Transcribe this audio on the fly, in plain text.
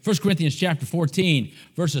1 Corinthians chapter 14,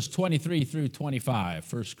 verses 23 through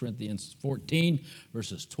 25. 1 Corinthians 14,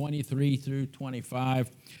 verses 23 through 25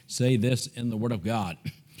 say this in the Word of God.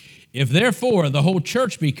 If therefore the whole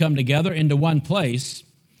church be come together into one place,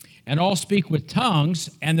 and all speak with tongues,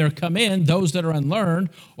 and there come in those that are unlearned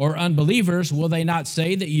or unbelievers, will they not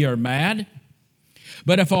say that ye are mad?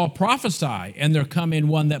 But if all prophesy, and there come in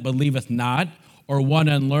one that believeth not, or one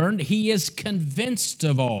unlearned, he is convinced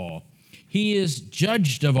of all. He is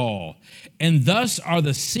judged of all. And thus are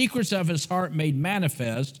the secrets of his heart made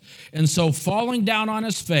manifest. And so falling down on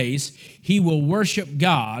his face, he will worship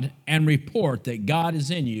God and report that God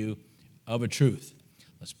is in you of a truth.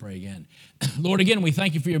 Let's pray again. Lord, again, we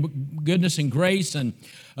thank you for your goodness and grace. And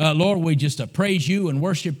Lord, we just praise you and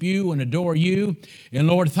worship you and adore you. And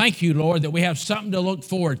Lord, thank you, Lord, that we have something to look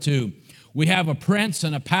forward to. We have a prince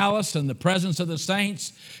and a palace and the presence of the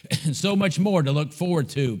saints and so much more to look forward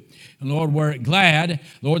to. And Lord, we're glad,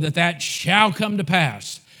 Lord, that shall come to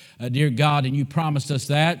pass, dear God, and you promised us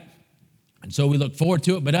that. And so we look forward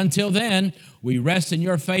to it. But until then, we rest in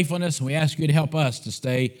your faithfulness, and we ask you to help us to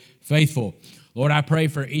stay faithful. Lord, I pray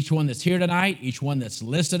for each one that's here tonight, each one that's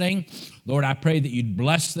listening. Lord, I pray that you'd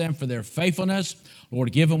bless them for their faithfulness.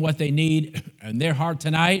 Lord, give them what they need in their heart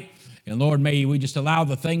tonight. And Lord, may we just allow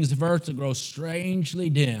the things of earth to grow strangely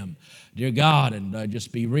dim, dear God, and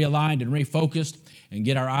just be realigned and refocused and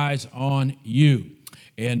get our eyes on you.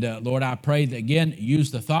 And Lord, I pray that, again, use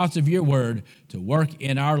the thoughts of your word to work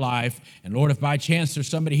in our life. And Lord, if by chance there's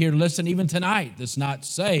somebody here to listen even tonight that's not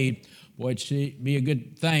saved, boy, it should be a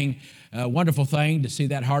good thing, a wonderful thing to see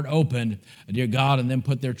that heart opened, dear God, and then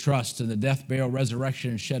put their trust in the death, burial,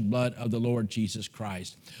 resurrection, and shed blood of the Lord Jesus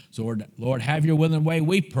Christ. So, Lord, have your will and way,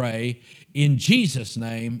 we pray, in Jesus'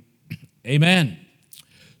 name, amen.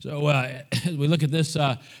 So as we look at this,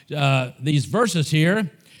 these verses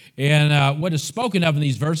here, and what is spoken of in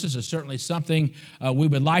these verses is certainly something we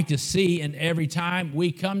would like to see in every time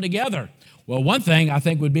we come together. Well, one thing I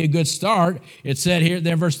think would be a good start, it said here,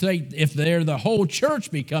 there, verse 3, if they're the whole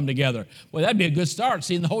church be come together. Well, that'd be a good start,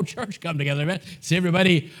 seeing the whole church come together, amen. See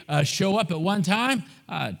everybody show up at one time,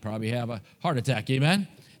 I'd probably have a heart attack, amen.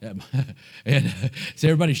 And see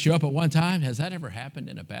everybody show up at one time. Has that ever happened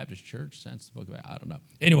in a Baptist church since the book of, I don't know.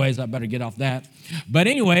 Anyways, I better get off that. But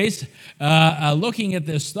anyways, looking at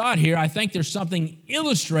this thought here, I think there's something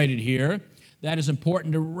illustrated here that is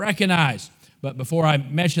important to recognize. But before I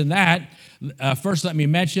mention that, first let me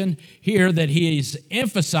mention here that he is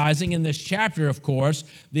emphasizing in this chapter, of course,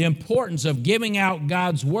 the importance of giving out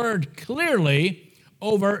God's word clearly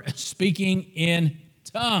over speaking in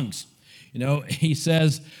tongues. You know, he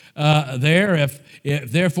says there,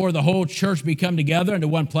 if therefore the whole church be come together into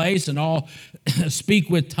one place and all speak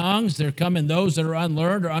with tongues, there come in those that are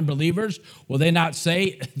unlearned or unbelievers, will they not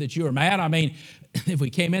say that you are mad? I mean, if we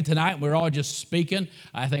came in tonight and we're all just speaking,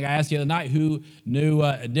 I think I asked the other night who knew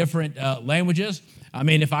different languages. I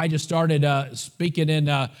mean, if I just started speaking in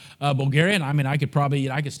Bulgarian, I mean, I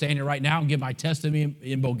could stand here right now and give my testimony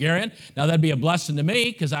in Bulgarian. Now, that'd be a blessing to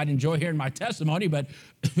me because I'd enjoy hearing my testimony, but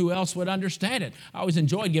who else would understand it? I always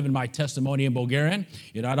enjoyed giving my testimony in Bulgarian.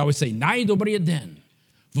 You know, I'd always say, "Най-добрия ден.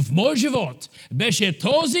 В мой живот беше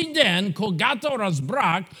този ден, когато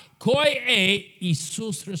разбрах кой е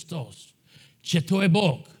Исус Христос. Че Той е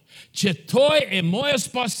Бог, че Той е моя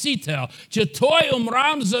Спасител, че Той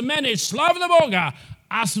умрал за мене, слава на Бога,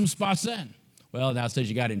 аз съм спасен." Well, now it says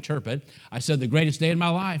you got to interpret. I said the greatest day in my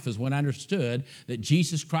life is when I understood that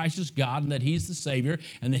Jesus Christ is God and that he's the Savior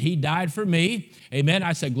and that he died for me. Amen.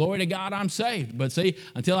 I said, glory to God, I'm saved. But see,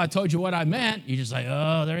 until I told you what I meant, you just say,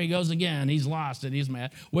 oh, there he goes again. He's lost and he's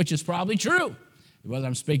mad, which is probably true, whether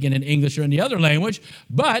I'm speaking in English or in the other language.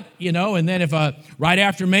 But, you know, and then if right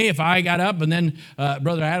after me, if I got up and then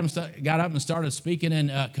Brother Adam got up and started speaking in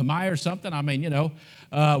Khmer or something, I mean, you know,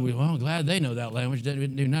 well, glad they know that language.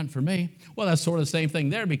 Didn't do nothing for me. Well, that's sort of the same thing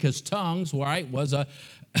there because tongues, right, was a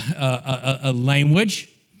language.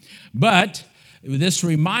 But this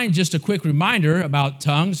reminds, just a quick reminder about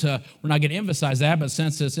tongues. We're not going to emphasize that, but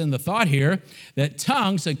since it's in the thought here, that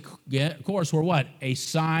tongues, of course, were what? A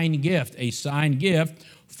sign gift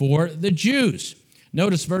for the Jews.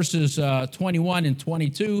 Notice verses 21 and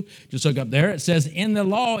 22. Just look up there. It says, in the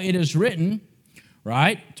law it is written,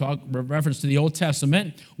 right? Reference to the Old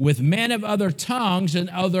Testament. With men of other tongues and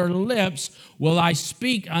other lips will I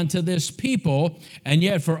speak unto this people, and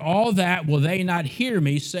yet for all that will they not hear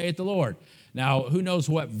me, saith the Lord. Now, who knows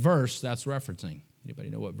what verse that's referencing? Anybody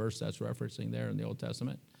know what verse that's referencing there in the Old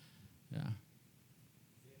Testament? Yeah.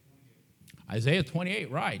 Isaiah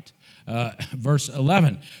 28, right. Verse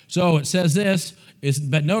 11. So it says this,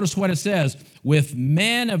 but notice what it says. With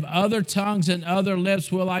men of other tongues and other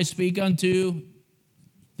lips will I speak unto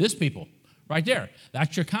this people. Right there.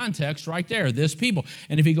 That's your context right there, this people.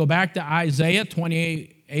 And if you go back to Isaiah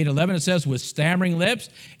 28:11, it says, with stammering lips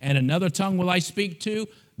and another tongue will I speak to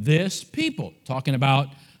this people, talking about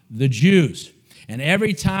the Jews. And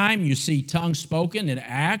every time you see tongues spoken in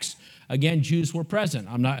Acts, again, Jews were present.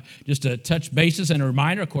 I'm not, just to touch bases and a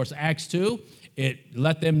reminder, of course, Acts 2, it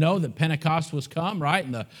let them know that Pentecost was come, right?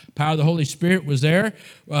 And the power of the Holy Spirit was there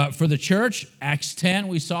for the church. Acts 10,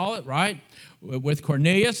 we saw it, right? With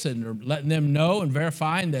Cornelius and letting them know and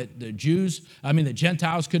verifying that the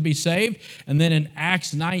Gentiles could be saved. And then in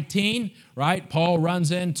Acts 19, right, Paul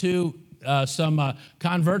runs into some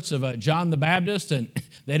converts of John the Baptist, and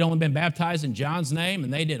they'd only been baptized in John's name,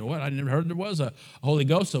 and they didn't. What? I never heard there was a Holy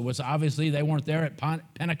Ghost, so it was obviously they weren't there at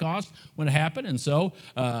Pentecost when it happened, and so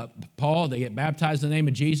Paul, they get baptized in the name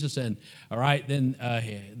of Jesus, and all right, then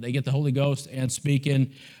they get the Holy Ghost and speak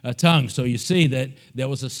in tongues. So you see that there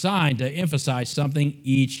was a sign to emphasize something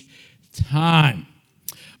each time.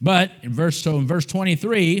 But in verse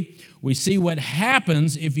 23, we see what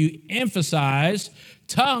happens if you emphasize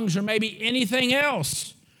tongues or maybe anything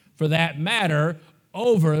else for that matter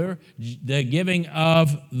over the giving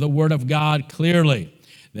of the Word of God clearly.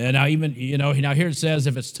 Now even, now here it says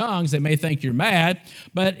if it's tongues, they may think you're mad,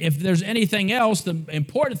 but if there's anything else, the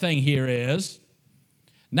important thing here is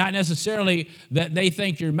not necessarily that they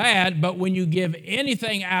think you're mad, but when you give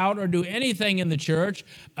anything out or do anything in the church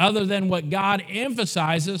other than what God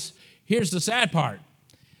emphasizes, here's the sad part.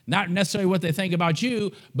 Not necessarily what they think about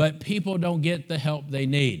you, but people don't get the help they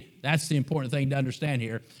need. That's the important thing to understand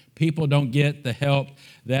here. People don't get the help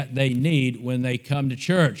that they need when they come to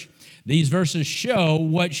church. These verses show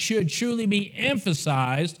what should truly be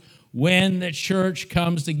emphasized when the church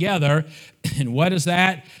comes together. And what is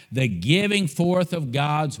that? The giving forth of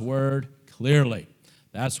God's word clearly.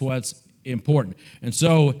 That's what's important. And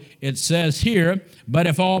so it says here, but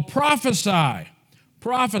if all prophesy.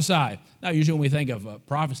 Now, usually when we think of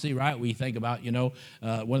prophecy, right, we think about, one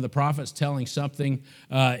of the prophets telling something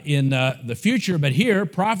in the future. But here,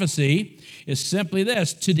 prophecy is simply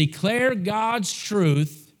this, to declare God's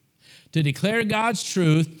truth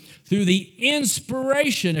through the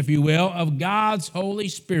inspiration, if you will, of God's Holy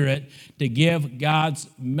Spirit to give God's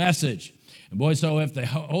message. And boy, so if the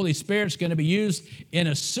Holy Spirit's going to be used in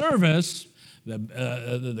a service,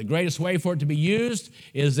 the greatest way for it to be used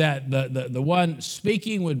is that the one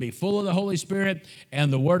speaking would be full of the Holy Spirit,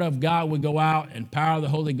 and the Word of God would go out and power of the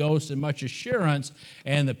Holy Ghost and much assurance,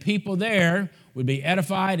 and the people there would be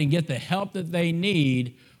edified and get the help that they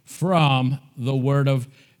need from the Word of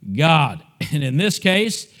God. And in this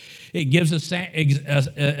case, it gives us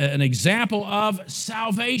an example of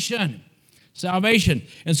salvation.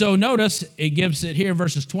 And so notice, it gives it here,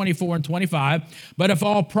 verses 24 and 25. But if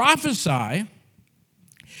all prophesy,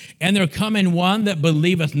 and there come in one that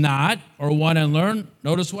believeth not, or one unlearned,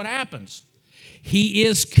 notice what happens. He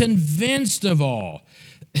is convinced of all.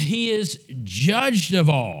 He is judged of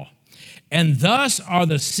all. And thus are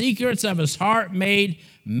the secrets of his heart made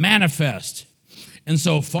manifest. And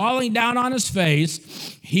so falling down on his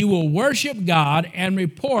face, he will worship God and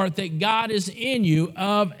report that God is in you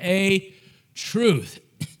of a truth.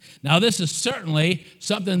 Now, this is certainly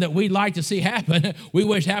something that we'd like to see happen. We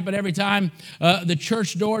wish happened every time the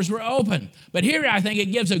church doors were open. But here I think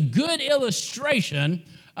it gives a good illustration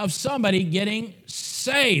of somebody getting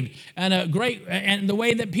saved and the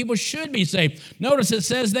way that people should be saved. Notice it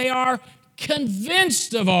says they are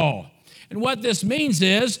convinced of all. And what this means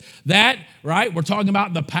is that, right, we're talking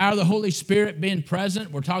about the power of the Holy Spirit being present.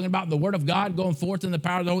 We're talking about the Word of God going forth in the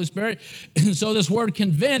power of the Holy Spirit. And so this word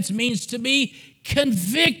convinced means to be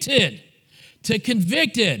convicted,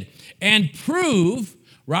 and prove,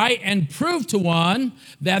 right, and prove to one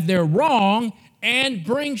that they're wrong and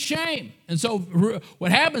bring shame. And so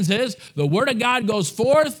what happens is the Word of God goes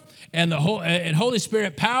forth, and the Holy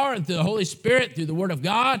Spirit power, and through the Holy Spirit, through the Word of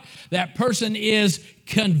God, that person is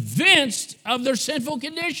convinced of their sinful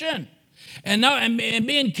condition. And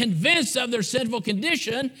being convinced of their sinful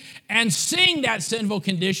condition and seeing that sinful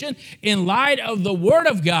condition in light of the Word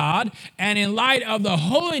of God and in light of the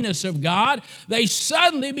holiness of God, they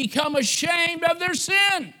suddenly become ashamed of their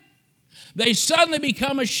sin. And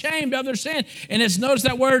it's, notice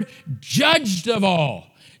that word, judged of all.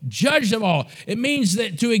 Judged of all. It means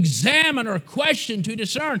that to examine or question, to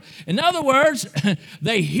discern. In other words,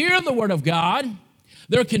 they hear the Word of God,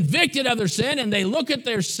 They're convicted of their sin, and they look at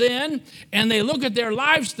their sin, and they look at their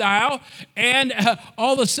lifestyle, and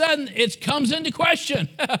all of a sudden it comes into question.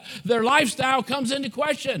 Their lifestyle comes into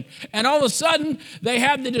question. And all of a sudden they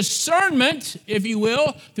have the discernment, if you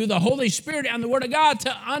will, through the Holy Spirit and the Word of God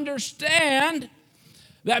to understand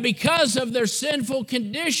that because of their sinful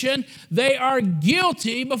condition, they are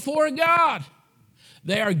guilty before God.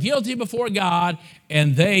 They are guilty before God,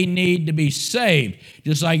 and they need to be saved.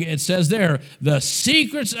 Just like it says there, the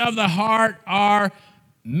secrets of the heart are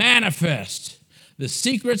manifest. The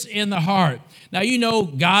secrets in the heart. Now, you know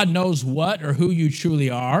God knows what or who you truly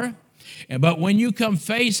are. But when you come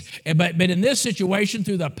but in this situation,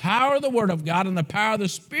 through the power of the Word of God and the power of the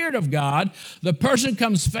Spirit of God, the person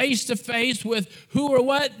comes face to face with who or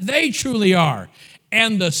what they truly are.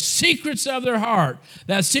 And the secrets of their heart.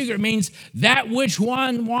 That secret means that which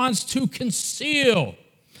one wants to conceal,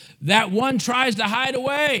 that one tries to hide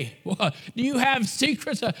away. Well, do you have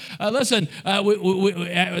secrets? Listen,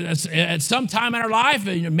 at some time in our life,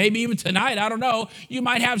 maybe even tonight, I don't know, you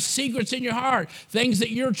might have secrets in your heart, things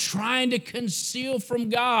that you're trying to conceal from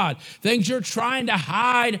God, things you're trying to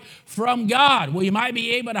hide from God. Well, you might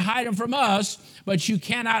be able to hide them from us, but you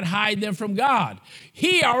cannot hide them from God.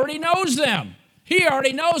 He already knows them. He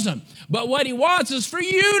already knows them. But what he wants is for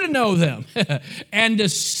you to know them and to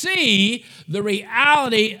see the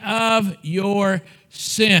reality of your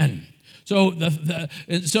sin. So,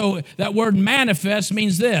 so that word manifest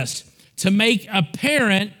means this, to make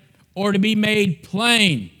apparent or to be made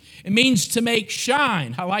plain. It means to make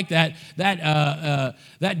shine. I like that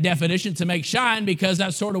definition, to make shine, because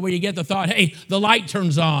that's sort of where you get the thought, hey, the light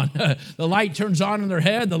turns on. The light turns on in their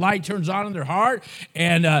head. The light turns on in their heart.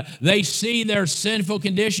 And they see their sinful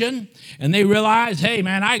condition. And they realize, hey,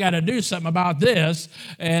 man, I got to do something about this.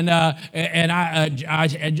 And I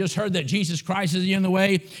just heard that Jesus Christ is in the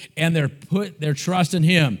way. And they're put their trust in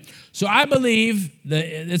him. So I believe that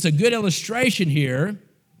it's a good illustration here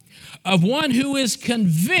of one who is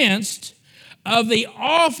convinced of the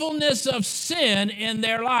awfulness of sin in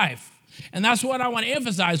their life. And that's what I want to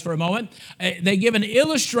emphasize for a moment. They give an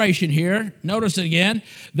illustration here. Notice it again,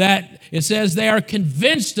 that it says they are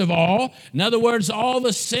convinced of all. In other words, all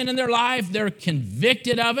the sin in their life, they're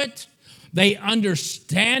convicted of it. They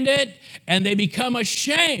understand it, and they become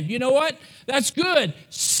ashamed. You know what? That's good.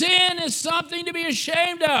 Sin is something to be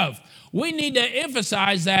ashamed of. We need to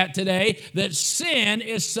emphasize that today, that sin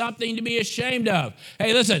is something to be ashamed of.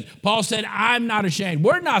 Hey, listen, Paul said, I'm not ashamed.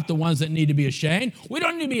 We're not the ones that need to be ashamed. We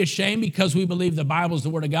don't need to be ashamed because we believe the Bible is the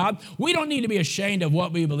Word of God. We don't need to be ashamed of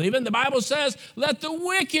what we believe in. The Bible says, let the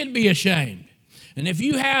wicked be ashamed. And if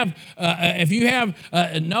you have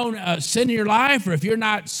known sin in your life, or if you're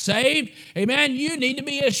not saved, amen, you need to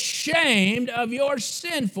be ashamed of your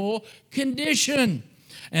sinful condition.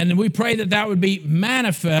 And we pray that that would be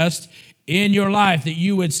manifest in your life, that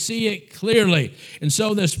you would see it clearly. And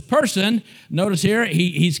so this person, notice here,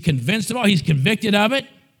 he's convinced of all, he's convicted of it,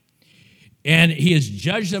 and he is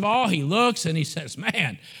judged of all. He looks and he says,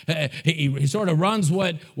 man, he sort of runs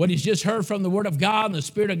what he's just heard from the Word of God, and the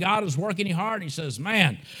Spirit of God is working in his heart. And he says,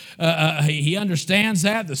 man, he understands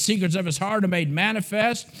that. The secrets of his heart are made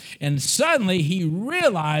manifest, and suddenly he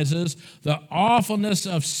realizes the awfulness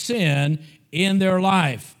of sin in their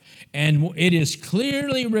life, and it is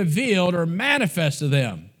clearly revealed or manifest to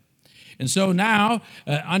them. And so now,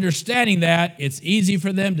 understanding that, it's easy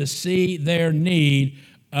for them to see their need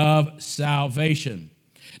of salvation.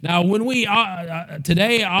 Now, when we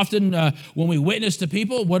today often when we witness to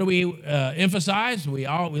people, what do we emphasize? We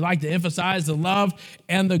like to emphasize the love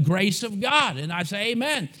and the grace of God, and I say,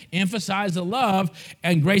 amen. Emphasize the love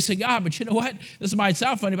and grace of God. But you know what? This might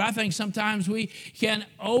sound funny, but I think sometimes we can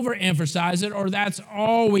overemphasize it, or that's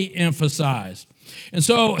all we emphasize. And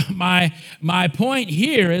so my point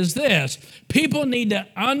here is this: people need to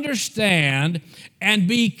understand and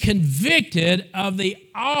be convicted of the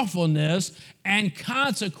awfulness and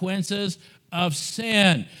consequences of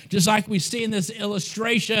sin. Just like we see in this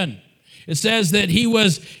illustration. It says that he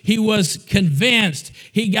was convinced.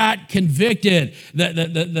 He got convicted.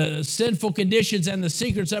 The sinful conditions and the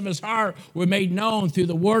secrets of his heart were made known through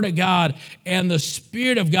the Word of God and the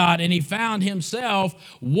Spirit of God. And he found himself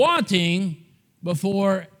wanting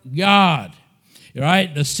before God.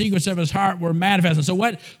 Right? The secrets of his heart were manifest.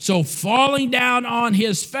 And so falling down on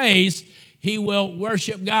his face, he will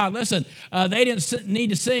worship God. Listen, they didn't need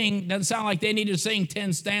to sing. Doesn't sound like they needed to sing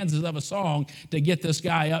 10 stanzas of a song to get this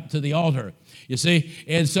guy up to the altar. You see?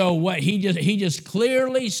 And so what he just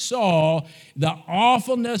clearly saw the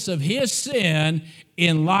awfulness of his sin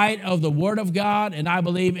in light of the Word of God, and I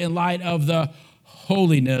believe in light of the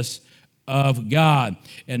holiness of God.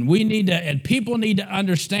 And people need to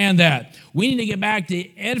understand that. We need to get back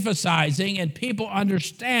to emphasizing and people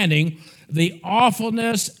understanding the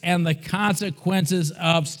awfulness and the consequences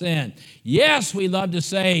of sin. Yes, we love to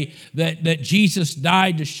say that Jesus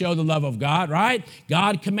died to show the love of God, right?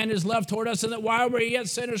 God commended his love toward us and that while we were yet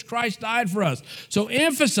sinners, Christ died for us. So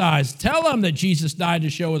emphasize, tell them that Jesus died to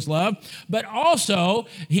show his love, but also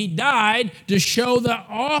he died to show the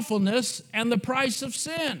awfulness and the price of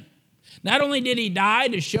sin. Not only did he die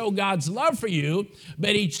to show God's love for you,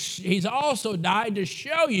 but he's also died to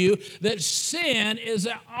show you that sin is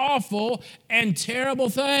an awful and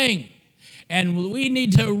terrible thing. And we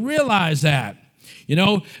need to realize that. You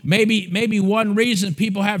know, maybe one reason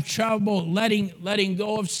people have trouble letting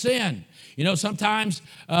go of sin. You know, sometimes,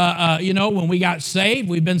 when we got saved,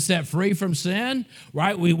 we've been set free from sin,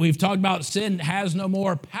 right? We've talked about sin has no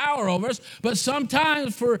more power over us. But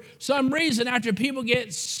sometimes, for some reason, after people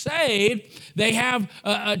get saved, they have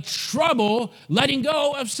trouble letting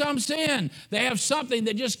go of some sin. They have something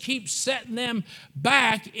that just keeps setting them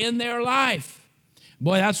back in their life.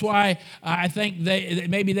 Boy, that's why I think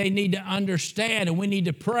maybe they need to understand, and we need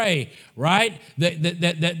to pray, right? That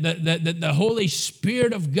the Holy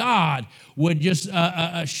Spirit of God would just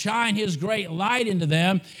shine his great light into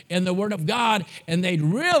them in the Word of God, and they'd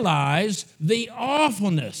realize the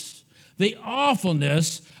awfulness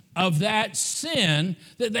of that sin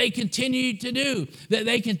that they continue to do, that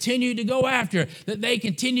they continue to go after, that they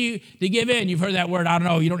continue to give in. You've heard that word, I don't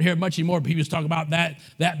know, you don't hear it much anymore, but people just talk about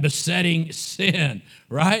that besetting sin,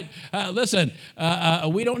 right? Listen,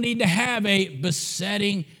 we don't need to have a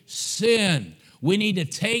besetting sin. We need to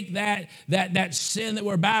take that sin that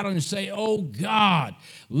we're battling and say, oh God,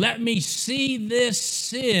 let me see this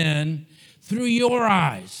sin through your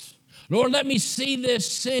eyes. Lord, let me see this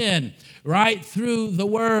sin right through the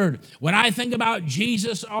Word. When I think about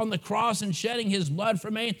Jesus on the cross and shedding his blood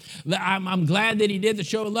for me, I'm glad that he did the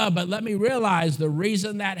show of love, but let me realize the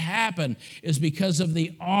reason that happened is because of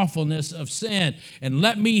the awfulness of sin. And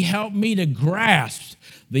help me to grasp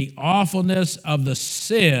the awfulness of the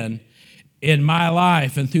sin in my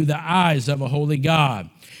life and through the eyes of a holy God.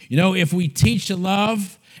 You know, if we teach to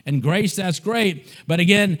love and grace, that's great. But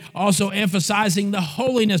again, also emphasizing the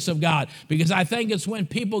holiness of God, because I think it's when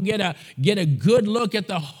people get a good look at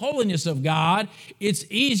the holiness of God, it's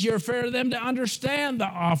easier for them to understand the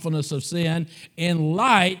awfulness of sin in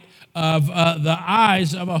light of the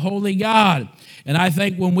eyes of a holy God. And I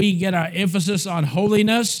think when we get our emphasis on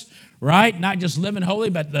holiness, right, not just living holy,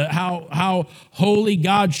 but how holy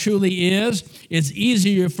God truly is, it's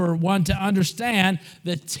easier for one to understand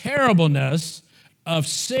the terribleness of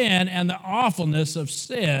sin and the awfulness of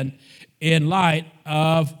sin in light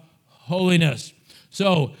of holiness.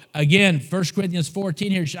 So again, 1 Corinthians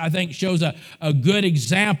 14 here, I think, shows a good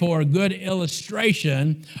example or a good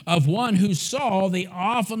illustration of one who saw the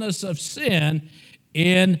awfulness of sin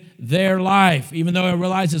in their life. Even though I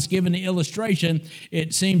realize it's given the illustration,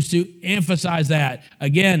 it seems to emphasize that.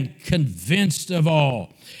 Again, convinced of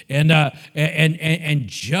all and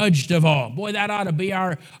judged of all. Boy, that ought to be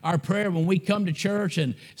our prayer when we come to church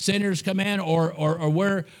and sinners come in, or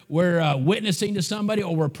we're witnessing to somebody,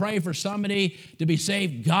 or we're praying for somebody to be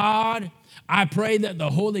saved. God, I pray that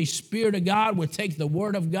the Holy Spirit of God would take the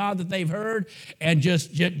Word of God that they've heard and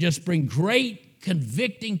just bring great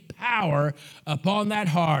convicting power upon that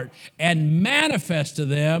heart and manifest to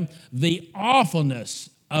them the awfulness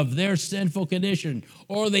of their sinful condition,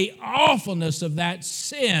 or the awfulness of that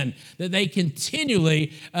sin that they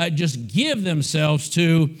continually just give themselves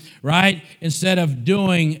to, right, instead of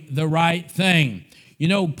doing the right thing. You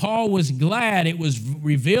know, Paul was glad it was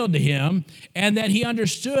revealed to him and that he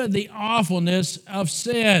understood the awfulness of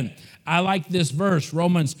sin. I like this verse,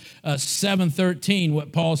 Romans 7:13,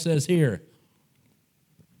 what Paul says here.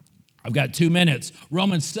 I've got 2 minutes.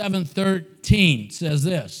 Romans 7:13 says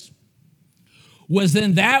this. Was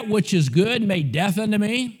then that which is good made death unto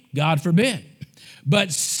me? God forbid.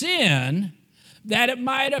 But sin, that it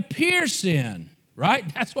might appear sin,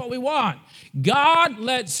 right? That's what we want. God,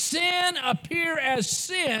 let sin appear as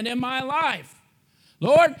sin in my life.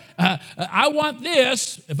 Lord, I want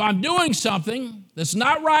this. If I'm doing something that's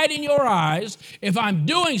not right in your eyes, if I'm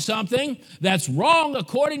doing something that's wrong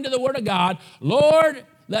according to the Word of God, Lord,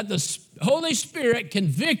 let the Holy Spirit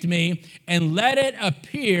convict me and let it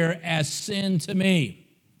appear as sin to me,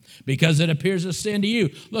 because it appears as sin to you.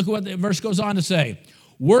 Look at what the verse goes on to say.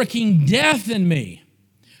 Working death in me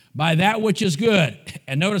by that which is good.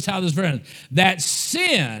 And notice how this verse, that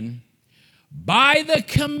sin by the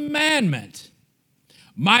commandment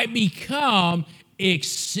might become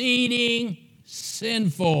exceeding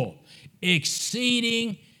sinful.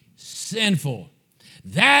 Exceeding sinful.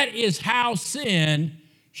 That is how sin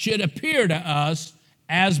should appear to us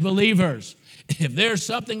as believers. If there's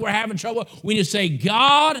something we're having trouble, we need to say,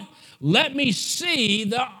 God, let me see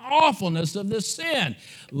the awfulness of this sin.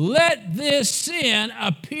 Let this sin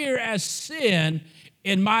appear as sin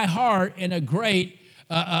in my heart in a great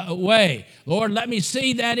way. Lord, let me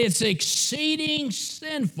see that it's exceeding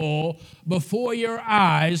sinful before your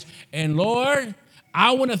eyes. And Lord,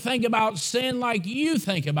 I want to think about sin like you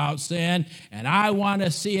think about sin, and I want to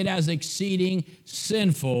see it as exceeding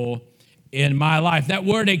sinful in my life. That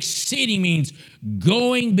word exceeding means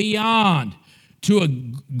going beyond, to a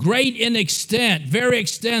great in extent, very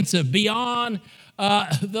extensive, beyond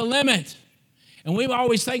the limit. And we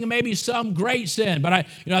always think of maybe some great sin, but I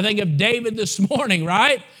think of David this morning,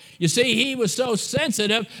 right? You see, he was so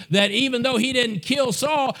sensitive that even though he didn't kill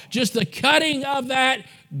Saul, just the cutting of that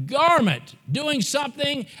garment, doing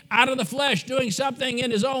something out of the flesh, doing something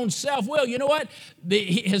in his own self-will, you know what?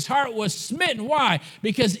 His heart was smitten. Why?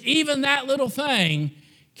 Because even that little thing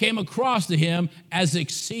came across to him as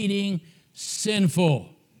exceeding sinful.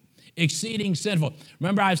 Exceeding sinful.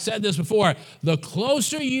 Remember, I've said this before. The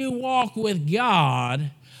closer you walk with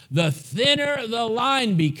God, the thinner the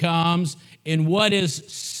line becomes in what is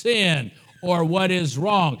sin or what is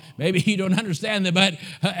wrong. Maybe you don't understand that, but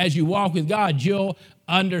as you walk with God, you'll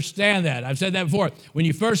understand that. I've said that before. When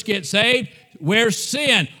you first get saved, where's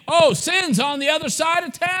sin? Oh, sin's on the other side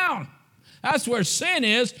of town. That's where sin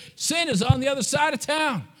is. Sin is on the other side of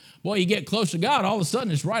town. Boy, you get close to God, all of a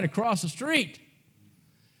sudden it's right across the street.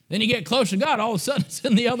 Then you get close to God, all of a sudden it's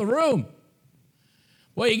in the other room.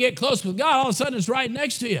 Boy, you get close with God, all of a sudden it's right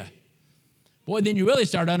next to you. Boy, then you really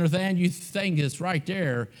start to understand, you think it's right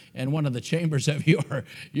there in one of the chambers of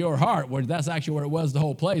your heart, where that's actually where it was the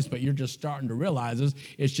whole place, but you're just starting to realize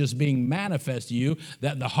it's just being manifest to you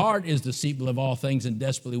that the heart is deceitful of all things and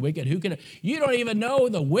desperately wicked. You don't even know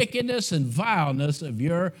the wickedness and vileness of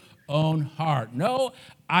your own heart. No,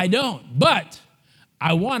 I don't, but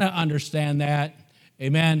I want to understand that,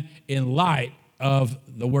 amen, in light of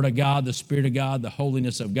the Word of God, the Spirit of God, the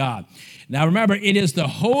holiness of God. Now remember, it is the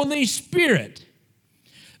Holy Spirit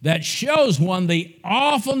that shows one the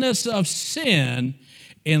awfulness of sin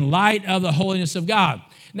in light of the holiness of God.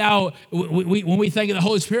 Now, when we think of the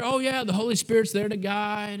Holy Spirit, oh yeah, the Holy Spirit's there to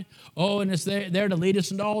guide. Oh, and it's there to lead us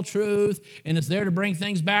into all truth, and it's there to bring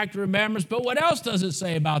things back to remembrance. But what else does it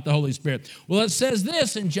say about the Holy Spirit? Well, it says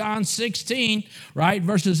this in John 16, right,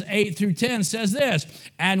 verses 8 through 10 says this,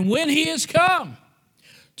 and when he is come,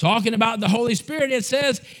 talking about the Holy Spirit, it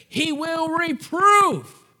says, he will reprove.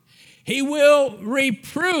 He will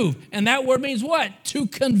reprove. And that word means what? To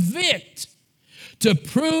convict. To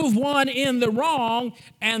prove one in the wrong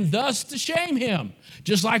and thus to shame him.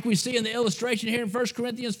 Just like we see in the illustration here in 1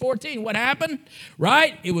 Corinthians 14. What happened?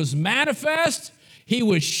 Right? It was manifest. He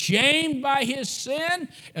was shamed by his sin,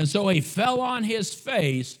 and so he fell on his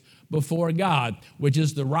face before God, which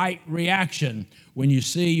is the right reaction when you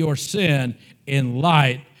see your sin in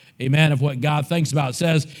light, amen, of what God thinks about. It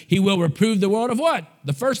says he will reprove the world of what?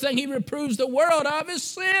 The first thing he reproves the world of is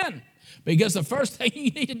sin. Because the first thing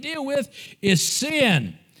you need to deal with is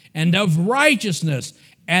sin and of righteousness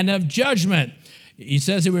and of judgment. He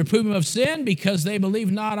says he reproved them of sin because they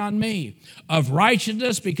believe not on me. Of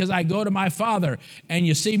righteousness because I go to my Father and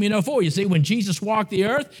you see me no more. You see, when Jesus walked the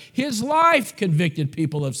earth, his life convicted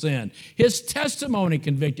people of sin. His testimony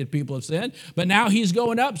convicted people of sin. But now he's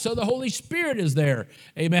going up, so the Holy Spirit is there,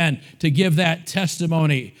 amen, to give that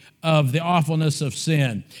testimony of the awfulness of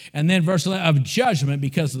sin. And then verse 11, of judgment,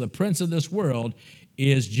 because of the prince of this world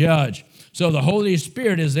is judge. So the Holy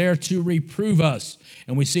Spirit is there to reprove us.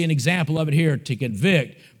 And we see an example of it here, to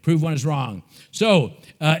convict, prove one is wrong. So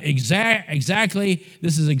exactly,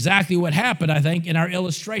 this is exactly what happened, I think, in our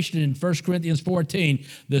illustration in 1 Corinthians 14.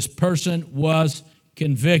 This person was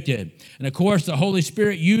convicted. And of course, the Holy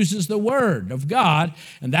Spirit uses the Word of God,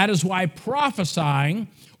 and that is why prophesying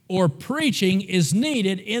or preaching is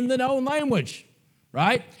needed in the known language,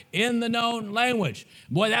 right? In the known language.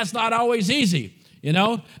 Boy, that's not always easy. When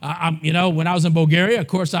I was in Bulgaria, of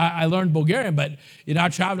course, I learned Bulgarian, but, I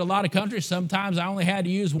traveled a lot of countries. Sometimes I only had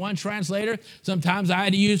to use one translator. Sometimes I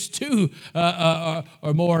had to use two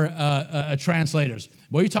or more translators.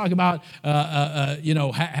 Boy, you talk about,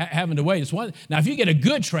 having to wait. It's one. Now, if you get a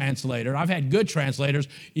good translator, I've had good translators,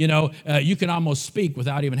 you can almost speak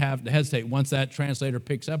without even having to hesitate once that translator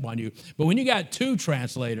picks up on you. But when you got two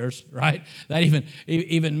translators, right, that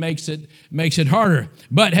even makes it harder.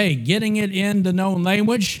 But, hey, getting it in the known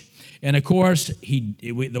language, and, of course,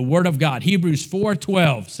 the Word of God, Hebrews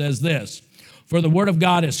 4:12 says this, for the Word of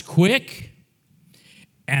God is quick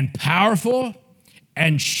and powerful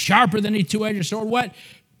and sharper than a two-edged sword. What?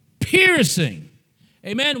 Piercing.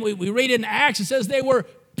 Amen. We read in Acts, it says they were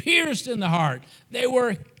pierced in the heart. They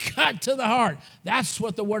were cut to the heart. That's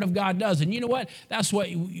what the Word of God does. And you know what? That's what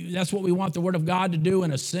we want the Word of God to do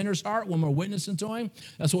in a sinner's heart when we're witnessing to him.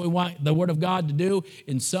 That's what we want the Word of God to do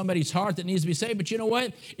in somebody's heart that needs to be saved. But you know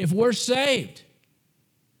what? If we're saved,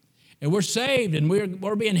 and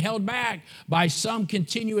we're being held back by some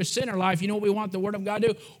continuous sin in our life, you know what we want the Word of God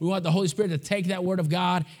to do? We want the Holy Spirit to take that Word of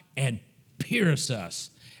God and pierce us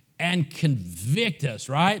and convict us,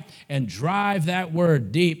 right? And drive that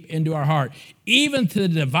word deep into our heart, even to the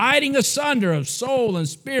dividing asunder of soul and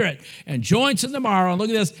spirit and joints in the marrow. And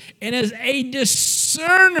look at this, and is a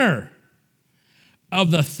discerner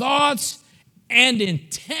of the thoughts and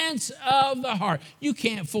intents of the heart. You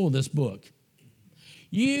can't fool this book.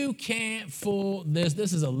 You can't fool this.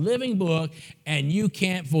 This is a living book, and you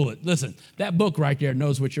can't fool it. Listen, that book right there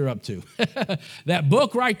knows what you're up to. That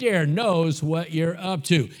book right there knows what you're up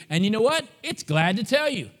to. And you know what? It's glad to tell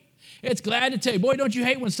you. It's glad to tell you. Boy, don't you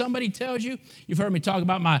hate when somebody tells you? You've heard me talk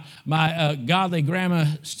about my godly grandma,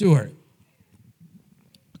 Stewart.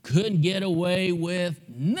 Couldn't get away with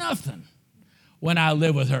nothing when I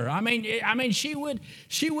lived with her. I mean, she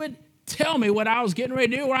would tell me what I was getting ready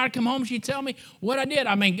to do. When I'd come home, she'd tell me what I did.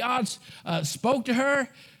 I mean, God spoke to her.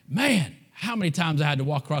 Man, how many times I had to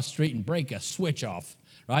walk across the street and break a switch off,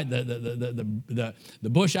 right? The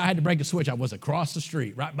bush I had to break a switch. I was across the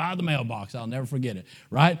street, right by the mailbox. I'll never forget it,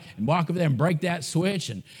 right? And walk over there and break that switch.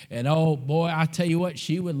 And oh, boy, I tell you what,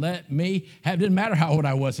 she would let me have, didn't matter how old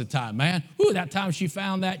I was at the time, man. Ooh, that time she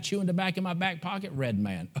found that chewing tobacco in my back pocket, red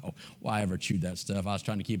man. Oh, why I ever chewed that stuff? I was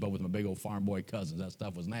trying to keep up with my big old farm boy cousins. That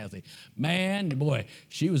stuff was nasty. Man, boy,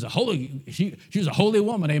 she was a holy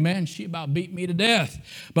woman, amen. She about beat me to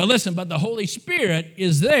death. But listen, but the Holy Spirit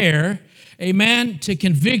is there, amen, to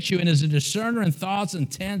convict you and is a discerner in thoughts and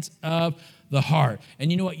intents of the heart.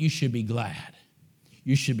 And you know what? You should be glad.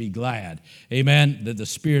 You should be glad, amen, that the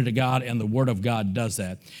Spirit of God and the Word of God does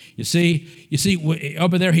that. You see,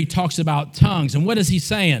 over there he talks about tongues. And what is he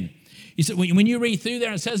saying? He said, when you read through there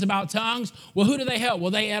and it says about tongues, well, who do they help? Well,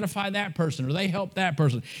 they edify that person or they help that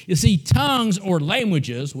person. You see, tongues or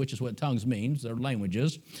languages, which is what tongues means, they're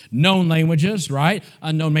languages, known languages, right?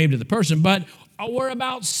 Unknown maybe to the person, but we're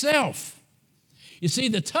about self. You see,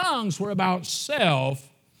 the tongues were about self,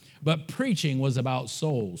 but preaching was about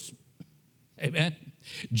souls. Amen?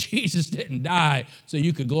 Jesus didn't die so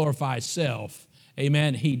you could glorify self.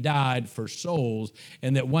 Amen? He died for souls,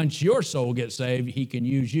 and that once your soul gets saved, he can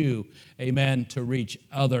use you, amen, to reach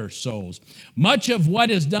other souls. Much of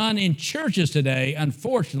what is done in churches today,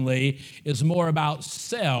 unfortunately, is more about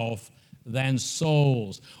self than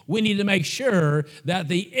souls. We need to make sure that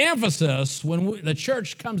the emphasis, when the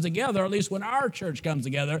church comes together, or at least when our church comes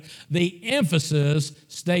together, the emphasis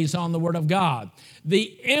stays on the Word of God.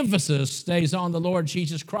 The emphasis stays on the Lord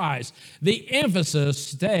Jesus Christ. The emphasis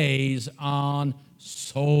stays on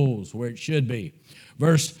souls, where it should be.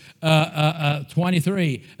 Verse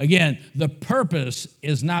 23, again, the purpose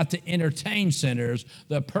is not to entertain sinners.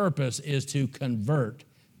 The purpose is to convert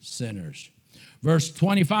sinners. Verse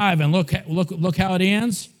 25, and look how it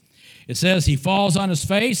ends. It says he falls on his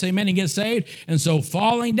face, amen, he gets saved. And so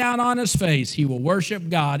falling down on his face, he will worship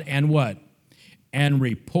God and what? And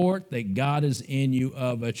report that God is in you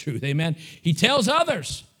of a truth. Amen. He tells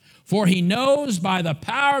others, for he knows by the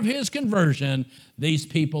power of his conversion, these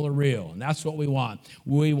people are real. And that's what we want.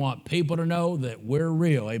 We want people to know that we're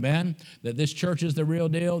real. Amen. That this church is the real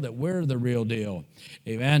deal, that we're the real deal.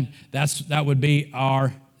 Amen. That would be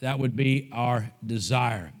our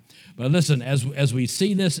desire. But listen, as we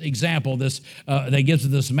see this example, that gives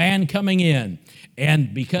this man coming in,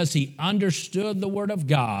 and because he understood the Word of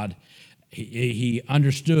God, he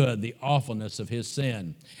understood the awfulness of his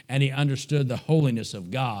sin, and he understood the holiness of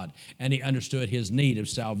God, and he understood his need of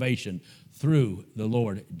salvation through the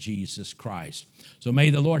Lord Jesus Christ. So may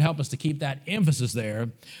the Lord help us to keep that emphasis there,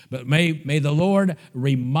 but may the Lord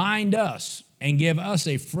remind us and give us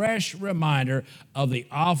a fresh reminder of the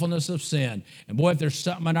awfulness of sin. And boy, if there's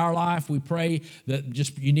something in our life, we pray that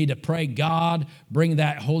you need to pray, God, bring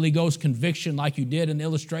that Holy Ghost conviction like you did in the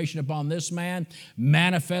illustration upon this man.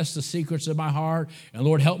 Manifest the secrets of my heart. And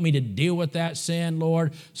Lord, help me to deal with that sin,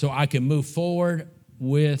 Lord, so I can move forward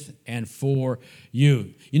with and for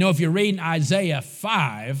you. You know, if you're reading Isaiah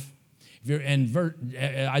 5, if you're in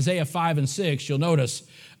Isaiah 5 and 6, you'll notice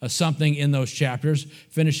something in those chapters.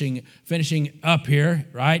 Finishing up here,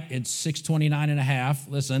 right? It's 6:29 and a half.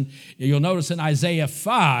 Listen, you'll notice in Isaiah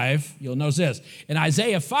 5, you'll notice this. In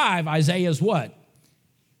Isaiah 5, Isaiah is what?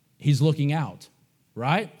 He's looking out.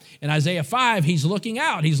 right? In Isaiah 5, he's looking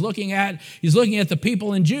out. He's looking at the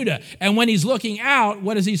people in Judah. And when he's looking out,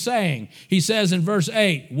 what is he saying? He says in verse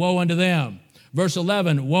 8, woe unto them. Verse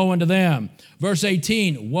 11, woe unto them. Verse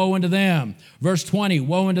 18, woe unto them. Verse 20,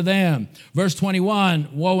 woe unto them. Verse 21,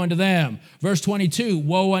 woe unto them. Verse 22,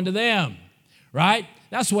 woe unto them, right?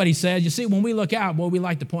 That's what he says. You see, when we look out, boy, we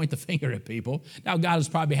like to point the finger at people. Now, God is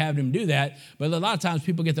probably having him do that, but a lot of times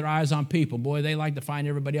people get their eyes on people. Boy, they like to find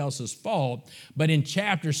everybody else's fault. But in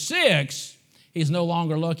chapter 6, he's no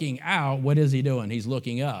longer looking out. What is he doing? He's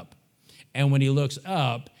looking up. And when he looks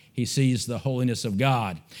up, he sees the holiness of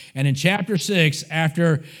God. And in chapter 6,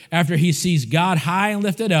 after he sees God high and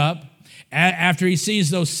lifted up, after he sees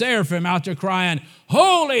those seraphim out there crying,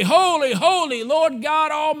 holy, holy, holy, Lord God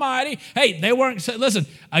Almighty. Hey, they weren't, listen,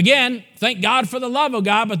 again, thank God for the love of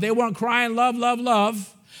God, but they weren't crying love, love,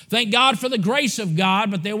 love. Thank God for the grace of God,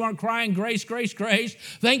 but they weren't crying grace, grace, grace.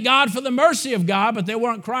 Thank God for the mercy of God, but they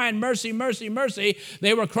weren't crying mercy, mercy, mercy.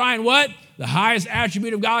 They were crying what? The highest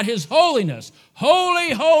attribute of God, his holiness.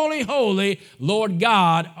 Holy, holy, holy, Lord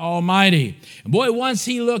God Almighty. And boy, once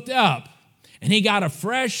he looked up, and he got a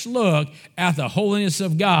fresh look at the holiness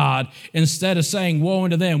of God. Instead of saying, woe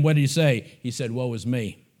unto them, what did he say? He said, woe is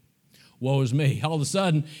me. Woe is me. All of a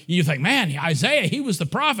sudden, you think, man, Isaiah, he was the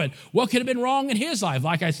prophet. What could have been wrong in his life?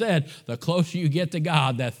 Like I said, the closer you get to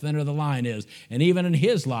God, the thinner the line is. And even in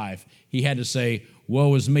his life, he had to say,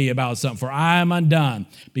 woe is me about something. For I am undone,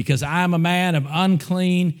 because I am a man of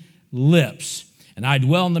unclean lips. And I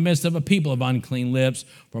dwell in the midst of a people of unclean lips,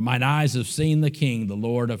 for mine eyes have seen the King, the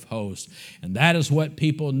Lord of hosts. And that is what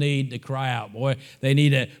people need to cry out. Boy, we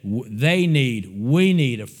need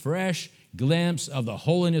a fresh glimpse of the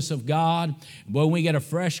holiness of God. When we get a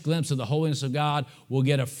fresh glimpse of the holiness of God, we'll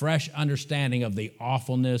get a fresh understanding of the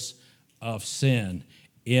awfulness of sin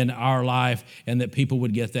in our life, and that people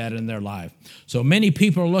would get that in their life. So many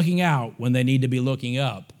people are looking out when they need to be looking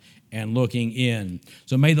up and looking in.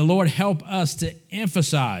 So may the Lord help us to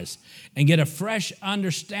emphasize and get a fresh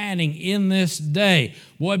understanding in this day.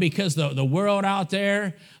 Boy, because the world out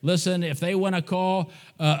there, listen, if they want to call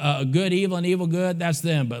good evil and evil good, that's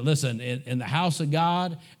them. But listen, in the house of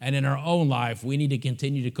God and in our own life, we need to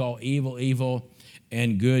continue to call evil evil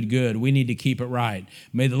and good good. We need to keep it right.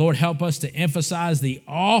 May the Lord help us to emphasize the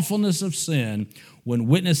awfulness of sin when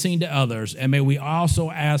witnessing to others, and may we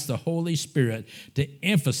also ask the Holy Spirit to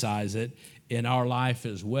emphasize it in our life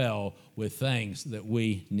as well with things that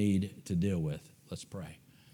we need to deal with. Let's pray.